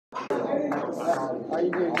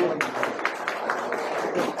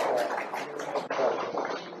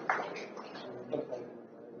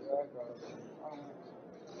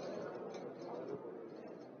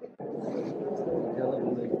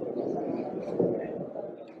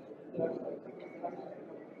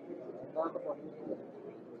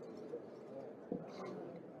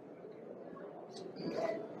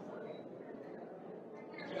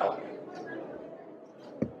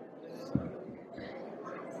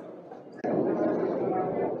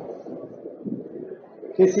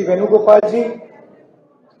K.C. Venugopal ji,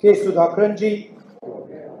 K. Sudhakaran ji,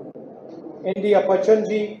 N.D. Apachan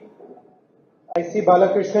ji, I.C.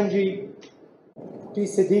 Balakrishnan ji, T.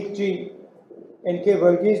 Siddiq ji, N.K.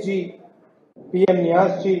 Varghese ji, P.M.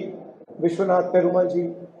 Niyaz ji, Vishwanath Perumal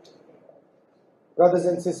ji. Brothers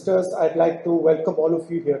and sisters, I'd like to welcome all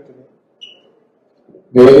of you here today.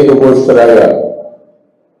 K.C.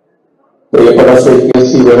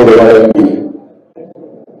 Venugopal ji.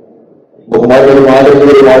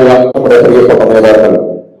 നമ്മുടെ പ്രിയപ്പെട്ട നേതാക്കൾ,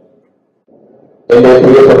 എന്റെ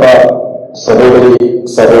പ്രിയപ്പെട്ട സഹോദരി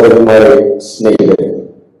സഹോദരന്മാരെ, സ്നേഹിതരെ,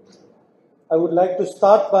 I would like to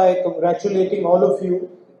start by congratulating all of you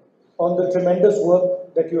on the tremendous work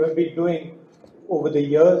that you have been doing over the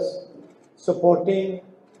years, supporting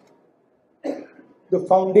the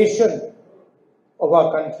foundation of our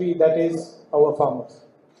country, that is our farmers.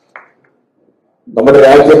 നമ്മുടെ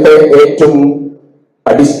രാജ്യത്തെ ഏറ്റവും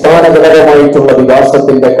അടിസ്ഥാനപരമായിട്ടുള്ള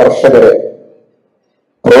വികാസത്തിന്റെ കർഷകരെ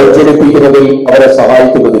പ്രോത്സാഹിപ്പിക്കുന്നതിൽ, അവരെ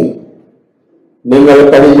സഹായിക്കുന്നതിൽ നിങ്ങൾ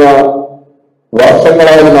കഴിഞ്ഞ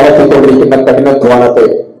വർഷങ്ങളായി നടത്തിക്കൊണ്ടിരിക്കുന്ന കഠിനാധ്വാനത്തെ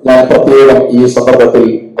ഞാൻ പ്രത്യേകം ഈ സന്ദർഭത്തിൽ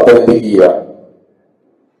അഭിനന്ദിക്കുകയാണ്.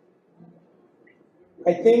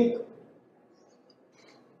 I think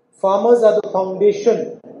farmers are the foundation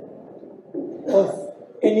of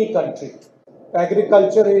any country.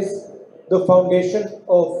 Agriculture is the foundation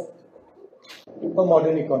of a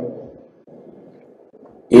modern economy.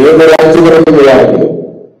 ഏത് രാജ്യങ്ങളിലെയാണെങ്കിലും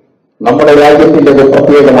നമ്മുടെ രാജ്യത്തിന്റെ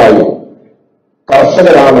പ്രത്യേകമായി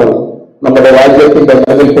കർഷകരാണ് നമ്മുടെ രാജ്യത്തിന്റെ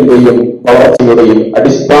നിലനിൽപ്പിന്റെയും വളർച്ചയുടെയും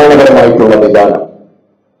അടിസ്ഥാനപരമായിട്ടുള്ള വിധാനം.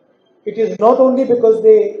 It is not only because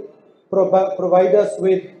they provide us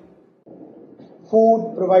with food,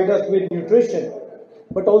 provide us with nutrition,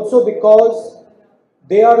 but also because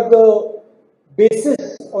they are the basis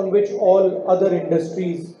on which all other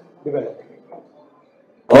industries develop.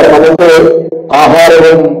 അവർ നമുക്ക്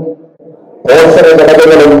ആഹാരവും പോഷക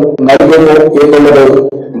ഘടകങ്ങളും നൽകുന്നു എന്നുള്ളത്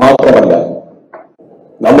മാത്രമല്ല,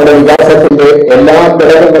 നമ്മുടെ വികാസത്തിന്റെ എല്ലാ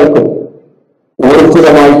ഘടകങ്ങൾക്കും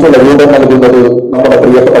ഊർജിതമായിട്ടുള്ള രൂപം നൽകുന്നത് നമ്മുടെ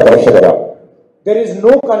പ്രിയപ്പെട്ട കർഷകരാണ്. There is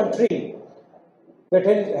no country that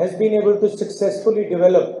has been able to successfully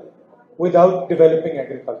develop without developing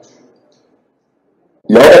agriculture.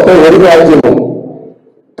 ലോകത്തെ ഒരു രാജ്യവും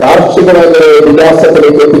കാർഷിക മേഖലയെ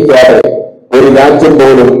വികാസത്തിലേക്ക് എത്തിക്കാതെ ഒരു രാജ്യം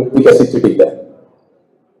പോലും വികസിച്ചിട്ടില്ല.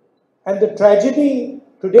 And the tragedy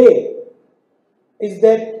today is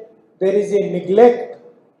that there is a neglect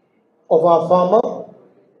of our farmer,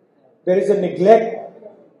 there is a neglect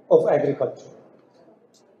of agriculture.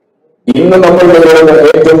 ഇന്ന് നമ്മൾ നേരിടുന്ന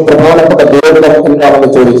ഏറ്റവും പ്രധാനപ്പെട്ട ദുരന്തം എന്താണെന്ന്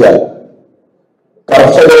ചോദിച്ചാൽ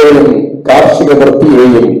കർഷകരെയും കാർഷിക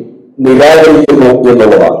വൃത്തിയെയും നിരാകരിക്കുന്നു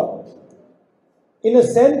എന്നുള്ളതാണ്. In a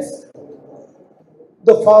sense,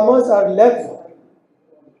 the farmers are left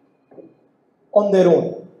on their own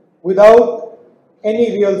without any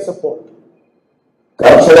real support.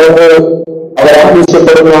 കർഷകർക്ക്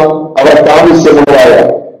അവർക്ക് ആവശ്യമുള്ളതായ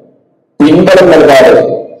പിന്തുണ നൽകാതെ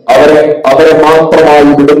അവരെ മാത്രമായി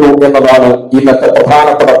വിടുന്നു എന്നതാണ് ഇന്നത്തെ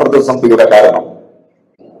പ്രധാനപ്പെട്ട പ്രതിസന്ധിയുടെ കാരണം.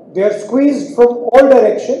 They are squeezed from all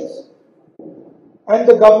directions and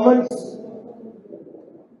the governments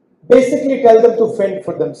basically tell them to fend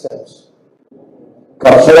for themselves.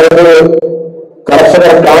 കർഷകർക്ക്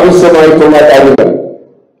ആവശ്യമായിട്ടുള്ള കാര്യങ്ങൾ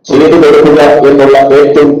ചെയ്തു കൊടുക്കുക എന്നുള്ള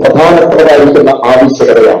ഏറ്റവും പ്രധാനപ്പെട്ടതായിരിക്കുന്ന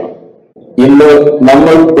ആവശ്യകതയാണ് ഇന്ന്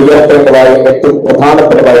നമ്മൾ ഉയർത്തേണ്ടതായ ഏറ്റവും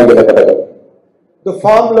പ്രധാനപ്പെട്ടതായിരിക്കുന്ന ഘടകം. The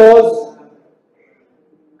farm laws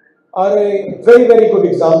are a very, very good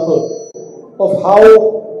example of how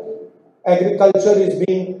agriculture is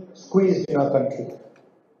being squeezed in our country.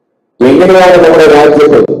 എങ്ങനെയാണ് നമ്മുടെ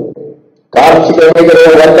രാജ്യത്ത് കാർഷിക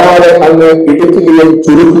മേഖലയെ വല്ലാതെ അങ്ങ് ഇടുക്കുകയും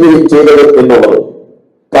ചുരുക്കുകയും ചെയ്തത് എന്നുള്ളത്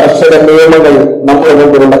കർഷക നിയമങ്ങൾ നമ്മുടെ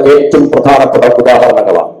മുമ്പിലുള്ള ഏറ്റവും പ്രധാനപ്പെട്ട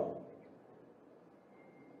ഉദാഹരണങ്ങളാണ്.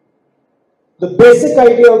 The basic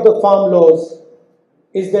idea of the farm laws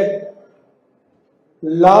is that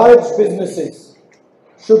large businesses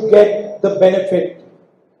should get the benefit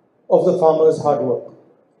of the farmer's hard work.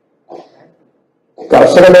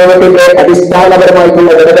 കർഷക നിയമത്തിന്റെ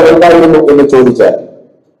അടിസ്ഥാനപരമായിട്ടുള്ള ഘടകം എന്തായിരുന്നു എന്ന് ചോദിച്ചാൽ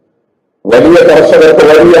വലിയ കർഷകർക്ക്,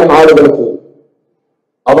 വലിയ ആളുകൾക്ക്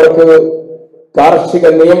അവർക്ക് കാർഷിക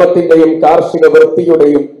നിയമത്തിന്റെയും കാർഷിക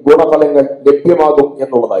വൃത്തിയുടെയും ഗുണഫലങ്ങൾ ലഭ്യമാകും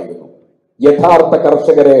എന്നുള്ളതായിരുന്നു. യഥാർത്ഥ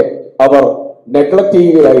കർഷകരെ അവർ നെഗ്ലക്ട്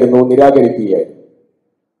ചെയ്യുകയായിരുന്നു, നിരാകരിക്കുകയായിരുന്നു.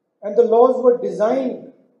 And the laws were designed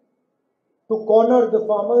to corner the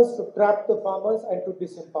farmers, to trap the farmers and to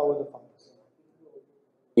disempower the farmers.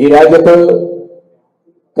 ഈ രാജ്യത്ത്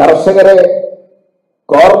കർഷകരെ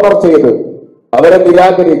കോർണർ ചെയ്ത് അവരെ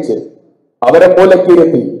നിരാകരിച്ച് അവരെ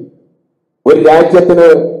മൂലക്കിരുത്തി ഒരു രാജ്യത്തിന്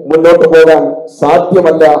മുന്നോട്ട് പോകാൻ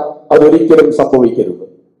സാധ്യമല്ല, അതൊരിക്കലും സംഭവിക്കരുത്.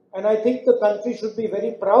 And I think the country should be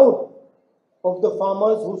very proud of the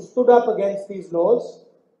farmers who stood up against these laws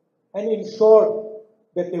and ensured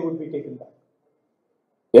that they would be taken back.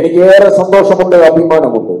 എനിക്ക് ഏറെ സന്തോഷമുണ്ട്,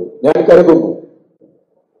 അഭിമാനമുണ്ട്. ഞാൻ കരുതുന്നു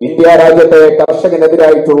ഇന്ത്യ രാജ്യത്തെ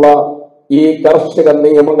കർഷകനെതിരായിട്ടുള്ള ഈ കർഷക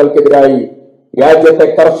നിയമങ്ങൾക്കെതിരായി രാജ്യത്തെ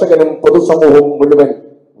കർഷകനും പൊതുസമൂഹവും മുഴുവൻ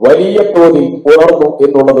വലിയ തോതിൽ ഉണർന്നു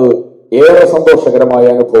എന്നുള്ളത് ഏറെ സന്തോഷകരമായ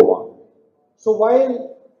അനുഭവമാണ്. So while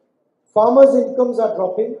farmers' incomes are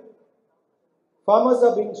dropping, farmers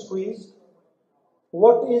are being squeezed,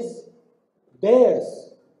 what is theirs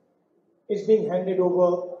is being handed over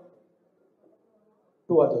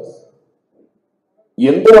to others.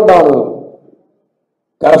 എന്തുകൊണ്ടാണ്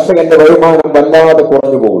കർഷകന്റെ വരുമാനം വല്ലാതെ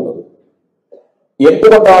കുറഞ്ഞു പോകുന്നത്?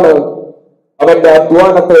 എന്തുകൊണ്ടാണ് അവന്റെ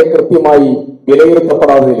അധ്വാനത്തെ കൃത്യമായി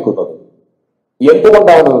വിലയിരുത്തപ്പെടാതെ നിൽക്കുന്നത്?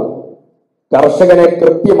 എന്തുകൊണ്ടാണ് കർഷകനെ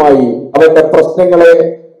കൃത്യമായി അവന്റെ പ്രശ്നങ്ങളെ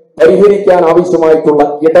പരിഹരിക്കാൻ ആവശ്യമായിട്ടുള്ള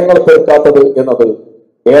ഇടങ്ങൾ തീർക്കാത്തത് എന്നത്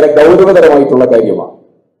ഏറെ ഗൗരവതരമായിട്ടുള്ള കാര്യമാണ്.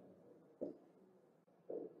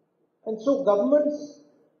 And so governments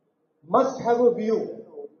must have a view,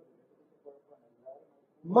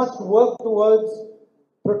 must work towards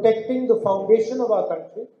protecting the foundation of our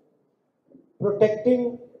country, protecting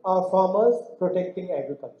our farmers, protecting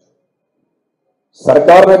agriculture.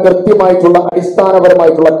 സർക്കാരിന് കൃത്യമായിട്ടുള്ള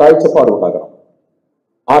അടിസ്ഥാനപരമായിട്ടുള്ള കാഴ്ചപ്പാട് ഉണ്ടാകണം.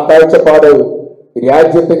 ആ കാഴ്ചപ്പാട്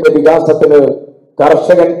രാജ്യത്തിന്റെ വികാസത്തിന്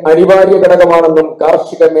കർഷകൻ അനിവാര്യ ഘടകമാണെന്നും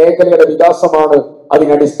കാർഷിക മേഖലയുടെ വികാസമാണ്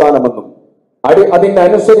അതിനടിസ്ഥാനമെന്നും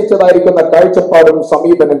അതിനനുസരിച്ചതായിരിക്കുന്ന കാഴ്ചപ്പാടും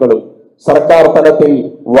സമീപനങ്ങളും സർക്കാർ തലത്തിൽ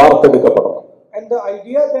വാർത്തെടുക്കപ്പെടണം. And the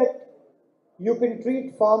idea that you can treat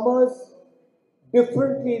farmers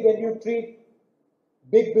differently than you treat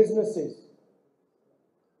big businesses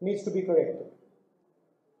needs to be corrected.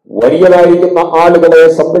 വലിയതായിരിക്കുന്ന ആളുകളെ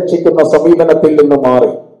സംരക്ഷിക്കുന്ന സമീപനത്തിൽ നിന്ന് മാറി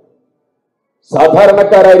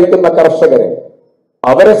സാധാരണക്കാരായിരിക്കുന്ന കർഷകരെ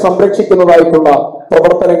അവരെ സംരക്ഷിക്കുന്നതായിട്ടുള്ള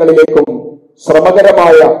പ്രവർത്തനങ്ങളിലേക്കും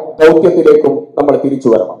ശ്രമകരമായ ദൗത്യത്തിലേക്കും നമ്മൾ തിരിച്ചു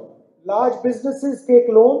വരണം. Large businesses take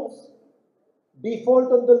loans, default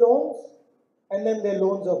on the loans, and then their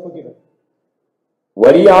loans are forgiven.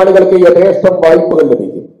 വലിയ ആളുകൾക്ക് യഥേഷ്ടം വായ്പകൾ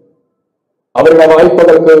ലഭിക്കും. അവരുടെ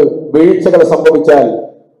വായ്പകൾക്ക് വീഴ്ചകൾ സംഭവിച്ചാൽ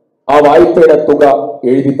ആ വായ്പയുടെ തുക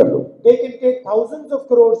എഴുതിത്തള്ളും. They can take thousands of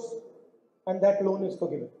crores and that loan is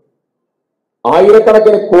forgiven.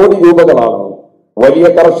 ആയിരക്കണക്കിന് കോടി രൂപകളാണ് വലിയ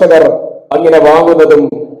കർഷകർ അങ്ങനെ വാങ്ങുന്നതും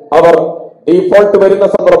അവർ ഡീഫോൾട്ട് വരുന്ന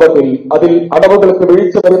സന്ദർഭത്തിൽ അതിൽ അടവുകൾക്ക്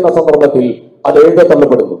വീഴ്ച വരുന്ന സന്ദർഭത്തിൽ അത്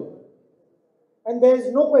എഴുതിത്തള്ളപ്പെടുന്നു. And there is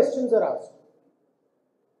no questions are asked.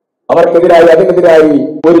 അവർക്കെതിരായി അതിനെതിരായി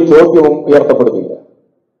ഒരു ചോദ്യവും ഉയർത്തപ്പെടുന്നില്ല.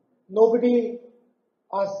 Nobody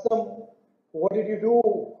asks them, what did you do?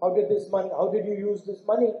 How did you use this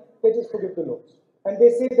money? They just forgive the loans. And they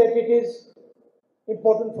say that it is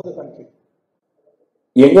important for the country.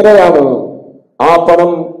 എങ്ങനെയാണ് ആ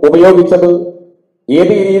പണം ഉപയോഗിച്ചത്?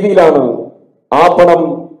 ഏത് രീതിയിലാണ് ആ പണം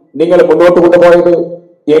നിങ്ങൾ മുന്നോട്ട് കൊണ്ടുപോയത്?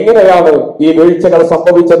 എങ്ങനെയാണ് ഈ വീഴ്ചകൾ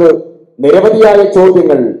സംഭവിച്ചത്? നിരവധിയായ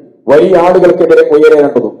ചോദ്യങ്ങൾ വലിയ ആളുകൾക്കെതിരെ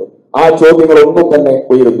ഉയരേണ്ടതുണ്ട്. ആ ചോദ്യങ്ങൾ ഒന്നും തന്നെ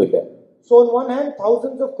ഉയരുന്നില്ല. So on one hand,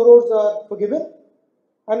 thousands of crores are forgiven.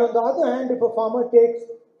 And on the other hand, if a farmer takes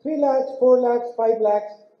 3 lakhs, 4 lakhs, 5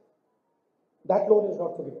 lakhs, that loan is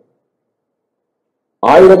not forgiven.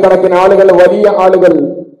 ആയിരക്കണക്കിന് ആളുകൾ, വലിയ ആളുകൾ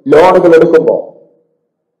ലോണുകൾ എടുക്കുമ്പോൾ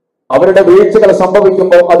അവരുടെ വീഴ്ചകൾ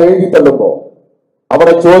സംഭവിക്കുമ്പോൾ അത് എഴുതിത്തള്ളുമ്പോൾ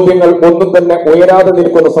അവരുടെ ചോദ്യങ്ങൾ ഒന്നും തന്നെ ഉയരാതെ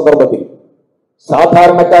നിൽക്കുന്ന സന്ദർഭത്തിൽ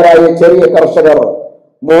സാധാരണക്കാരായ ചെറിയ കർഷകർ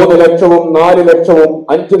 3 ലക്ഷവും 4 ലക്ഷവും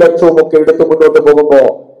 5 ലക്ഷവും ഒക്കെ എടുത്തു മുന്നോട്ട് പോകുമ്പോൾ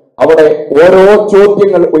അവിടെ ഓരോ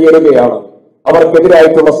ചോദ്യങ്ങൾ ഉയരുകയാണ്,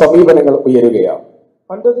 അവർക്കെതിരായിട്ടുള്ള സമീപനങ്ങൾ ഉയരുകയാണ്.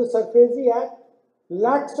 Under the Sarfazi Act,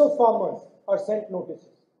 lakhs of farmers are sent notices.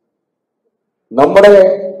 നമ്മുടെ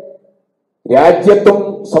രാജ്യത്തും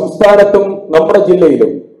സംസ്ഥാനത്തും നമ്മുടെ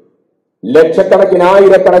ജില്ലയിലും ലക്ഷക്കണക്കിന്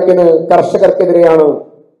ആയിരക്കണക്കിന് കർഷകർക്കെതിരെയാണ്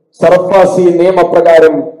സർഫാസി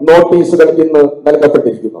നിയമപ്രകാരം നോട്ടീസുകൾ ഇന്ന്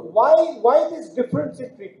നൽകപ്പെട്ടിരിക്കുന്നത്. Why this difference in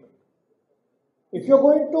treatment? If you're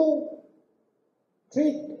going to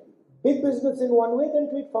treat big business in one way, then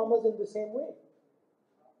treat farmers in the same way.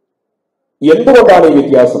 എന്തുകൊണ്ടാണ് ഈ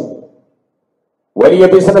വ്യത്യാസം? വലിയ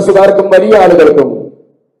ബിസിനസ്സുകാർക്കും വലിയ ആളുകൾക്കും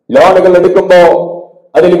ലോണുകൾ എടുക്കുമ്പോൾ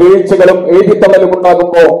അതിൽ വീഴ്ചകളും എഴുതിത്തള്ളലും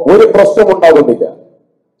ഉണ്ടാകുമ്പോൾ ഒരു പ്രശ്നം ഉണ്ടാകുന്നില്ല.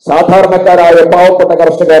 സാധാരണക്കാരായ പാവപ്പെട്ട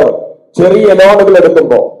കർഷകർ ചെറിയ ലോണുകൾ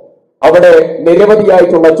എടുക്കുമ്പോൾ അവിടെ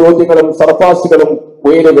നിരവധിയായിട്ടുള്ള ചോദ്യങ്ങളും സർഫാസുകളും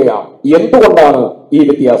ഉയരുകയാണ്. എന്തുകൊണ്ടാണ് ഈ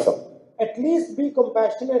വ്യത്യാസം? At least be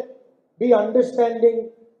compassionate, be understanding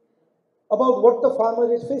about what the farmer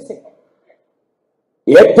is facing.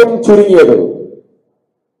 ഏറ്റവും ചുരുങ്ങിയത്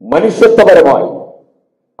മനുഷ്യത്വപരമായി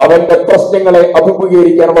അവന്റെ പ്രശ്നങ്ങളെ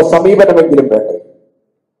അഭിമുഖീകരിക്കാനുള്ള സമീപനമെങ്കിലും വേണ്ടേ?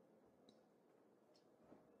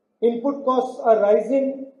 Input costs are rising,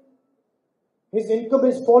 his income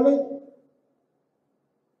is falling.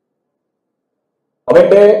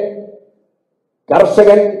 അവന്റെ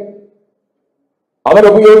കർഷകൻ അവൻ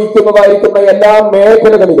ഉപയോഗിക്കുന്നതായിരിക്കുന്ന എല്ലാ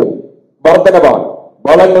മേഖലകളിലും വർധനവാണ്.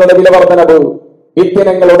 വളങ്ങളുടെ വില വർധനവ്,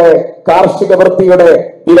 വിത്തിനങ്ങളുടെ കാർഷിക വൃത്തിയുടെ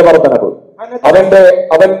വില വർധനവ്,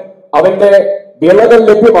 അവന്റെ വിളകൾ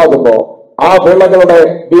ലഭ്യമാകുമ്പോൾ ആ വിളകളുടെ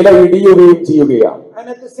വില ഇടിയുകയും ചെയ്യുകയാണ്. And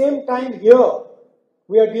at the same time here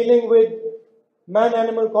we are dealing with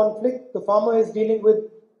man-animal conflict. The farmer is dealing with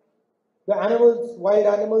the animals, wild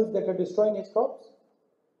animals that are destroying his crops.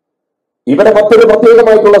 ഇവിടെ മറ്റൊരു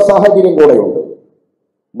പ്രത്യേകമായിട്ടുള്ള സാഹചര്യം കൂടെയുണ്ട്.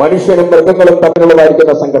 മനുഷ്യനും മൃഗങ്ങളും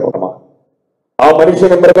തമ്മിലുള്ളതായിരിക്കുന്ന സംഘടനമാണ്. ആ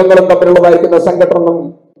മനുഷ്യനും മൃഗങ്ങളും തമ്മിലുള്ളതായിരിക്കുന്ന സംഘടനം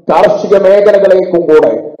കാർഷിക മേഖലകളേക്കും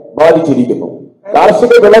കൂടെ ബാധിച്ചിരിക്കുന്നു.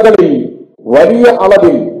 കാർഷിക വിളകളിൽ വലിയ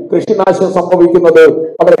അളവിൽ കൃഷിനാശം സംഭവിക്കുന്നത്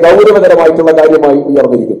വളരെ ഗൗരവതരമായിട്ടുള്ള കാര്യമായി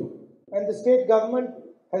ഉയർന്നിരിക്കുന്നു. And the state government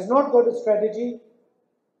has not got a strategy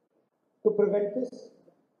to prevent this.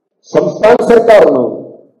 സംസ്ഥാന സർക്കാരിന്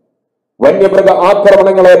വന്യമൃഗ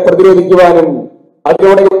ആക്രമണങ്ങളെ പ്രതിരോധിക്കുവാനും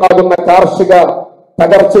അതിലൂടെ ഉണ്ടാകുന്ന കാർഷിക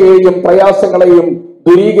തകർച്ചയെയും പ്രയാസങ്ങളെയും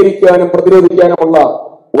ദൂരീകരിക്കാനും പ്രതിരോധിക്കാനുമുള്ള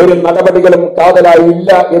ഒരു നടപടികളും കാതലായി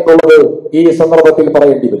ഇല്ല എന്നുള്ളത് ഈ സന്ദർഭത്തിൽ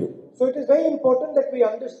പറയേണ്ടി വരും. So it is very important that we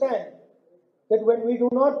understand that when we do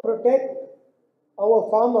not protect our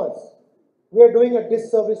farmers, we are doing a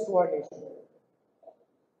disservice to our nation.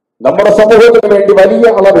 നമ്മുടെ സമൂഹത്തിന് വേണ്ടി വലിയ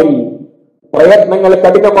അളവിൽ പ്രയത്നങ്ങൾ,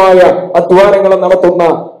 കഠിനമായ അധ്വാനങ്ങൾ നടത്തുന്ന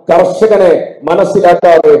കർഷകനെ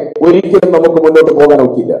മനസ്സിലാക്കാതെ ഒരിക്കലും നമുക്ക് മുന്നോട്ട് പോകാൻ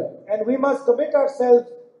ഒക്കില്ല. And we must commit ourselves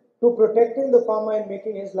to protecting the farmer and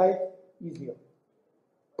making his life easier.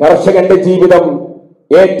 കർഷകന്റെ ജീവിതം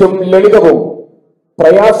ഏറ്റവും ലളിതവും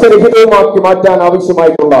പ്രയാസരഹിതവുമാക്കി മാറ്റാൻ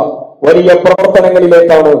ആവശ്യമായിട്ടുള്ള വലിയ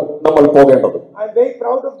പ്രവർത്തനങ്ങളിലേക്കാണ് നമ്മൾ പോകേണ്ടത്. I am very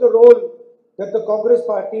proud of the role that the Congress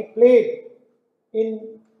party played in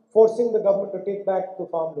forcing the government to take back the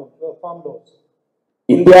farm laws.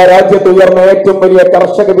 India രാജ്യത്ത് ഉയർന്ന ഏറ്റവും വലിയ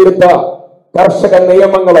കർഷക വിരുദ്ധ കർഷക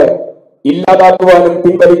നിയമങ്ങളെ ഇല്ലാതാക്കുവാനും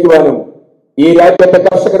പിൻവലിക്കുവാനും ഈ രാജ്യത്തെ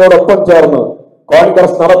കർഷകരോടൊപ്പം ചേർന്ന്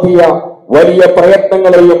കോൺഗ്രസ് നടത്തിയ വലിയ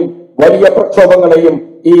പ്രയത്നങ്ങളെയും വലിയ പ്രക്ഷോഭങ്ങളെയും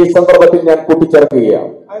ഈ സന്ദർഭത്തിൽ ഞാൻ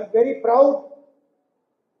കൂട്ടിച്ചേർക്കുകയാണ്. I am very proud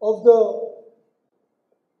of the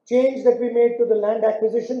change that we made to the land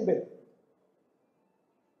acquisition bill.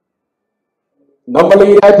 നമ്മൾ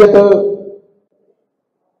ഈ രാജ്യത്ത്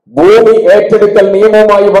ഭൂമി ഏറ്റെടുക്കൽ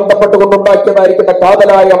നിയമവുമായി ബന്ധപ്പെട്ടുകൊണ്ടുണ്ടാക്കിയതായിരിക്കുന്ന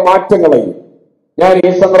കാതലായ മാറ്റങ്ങളെയും ഞാൻ ഈ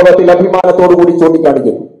സന്ദർഭത്തിൽ അഭിമാനത്തോടു കൂടി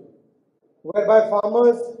ചൂണ്ടിക്കാണിക്കുന്നു. Whereby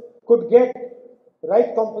farmers could get right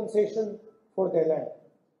compensation for their land.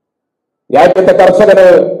 രാജ്യത്തെ കർഷകന്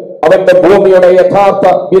അവന്റെ ഭൂമിയുടെ യഥാർത്ഥ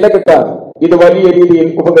വില കിട്ടാൻ ഇത് വലിയ രീതിയിൽ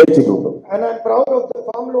ഉപകരിച്ചിട്ടുണ്ട്. And I am proud of the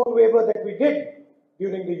farm loan waiver that we did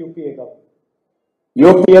during the UPA government.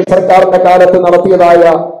 UPA സർക്കാരിന്റെ കാലത്ത് നടത്തിയതായ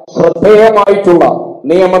ശ്രദ്ധേയമായിട്ടുള്ള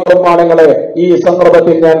നിയമനിർമ്മാണങ്ങളെ ഈ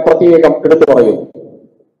സന്ദർഭത്തിൽ ഞാൻ പ്രത്യേകം എടുത്തു പറയുന്നു.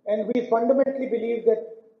 And we fundamentally believe that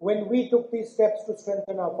when we took these steps to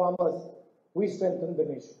strengthen our farmers, we strengthened the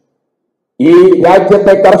nation. ഈ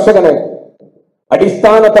രാജ്യത്തെ കർഷകനെ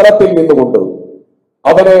അടിസ്ഥാന തലത്തിൽ നിന്നുകൊണ്ട്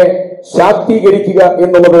അവരെ ശാക്തീകരിക്കുക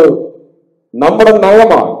എന്നുള്ളത് നമ്മുടെ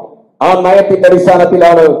നയമാണ്. ആ നയത്തിന്റെ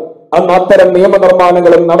അടിസ്ഥാനത്തിലാണ് അന്ന് അത്തരം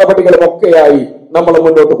നിയമനിർമ്മാണങ്ങളും നടപടികളും ഒക്കെയായി നമ്മൾ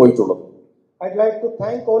മുന്നോട്ട് പോയിട്ടുള്ളത്. I'd like to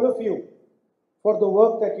thank all of you for the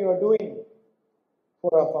work that you are doing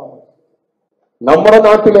for our farmers. നമ്മുടെ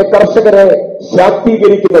നാട്ടിലെ കർഷകരെ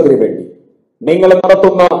ശാക്തീകരിക്കുന്നതിന് വേണ്ടി നിങ്ങൾ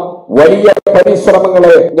നടത്തുന്ന വലിയ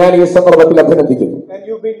പരിശ്രമങ്ങളെ ഞാൻ ഈ സന്ദർഭത്തിൽ അഭിനന്ദിക്കുന്നു. And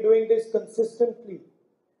you've been doing this consistently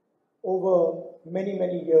over many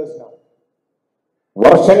years now.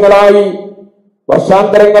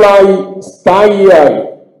 വർഷാന്തരങ്ങളായി സ്ഥായിയായി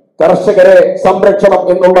കർഷകരെ സംരക്ഷണം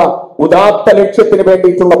എന്നുള്ള ഉദാത്ത ലക്ഷ്യത്തിന്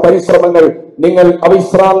വേണ്ടിയിട്ടുള്ള പരിശ്രമങ്ങൾ നിങ്ങൾ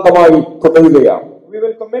അവിശ്രാന്തമായി തുടരുകയാണ്. We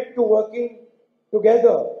will commit to working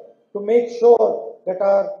together to make sure that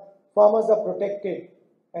our farmers are protected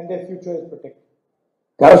and their future is protected.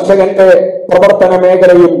 കർഷകന്റെ പ്രവർത്തന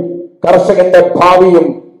മേഖലയും കർഷകന്റെ ഭാവിയും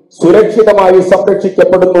സുരക്ഷിതമായി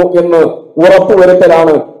സംരക്ഷിക്കപ്പെടുന്നു എന്ന്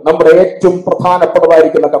ഉറപ്പുവരുത്തലാണ് നമ്മുടെ ഏറ്റവും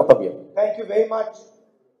പ്രധാനപ്പെട്ടതായിരിക്കുന്ന കർത്തവ്യം. Thank you very much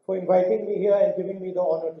for inviting me here and giving me the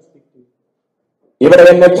honor to speak to you. ഇവിടെ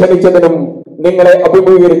എന്നെ ക്ഷണിച്ചതിനും നിങ്ങളെ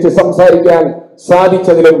അഭിമുഖീകരിച്ച് സംസാരിക്കാൻ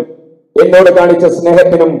സാധിച്ചതിലും എന്നോട് കാണിച്ച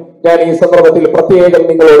സ്നേഹത്തിനും ഞാൻ ഈ സന്ദർഭത്തിൽ പ്രത്യേകം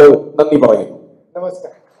നിങ്ങളോട് നന്ദി പറയുന്നു.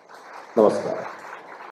 നമസ്കാരം. നമസ്കാരം.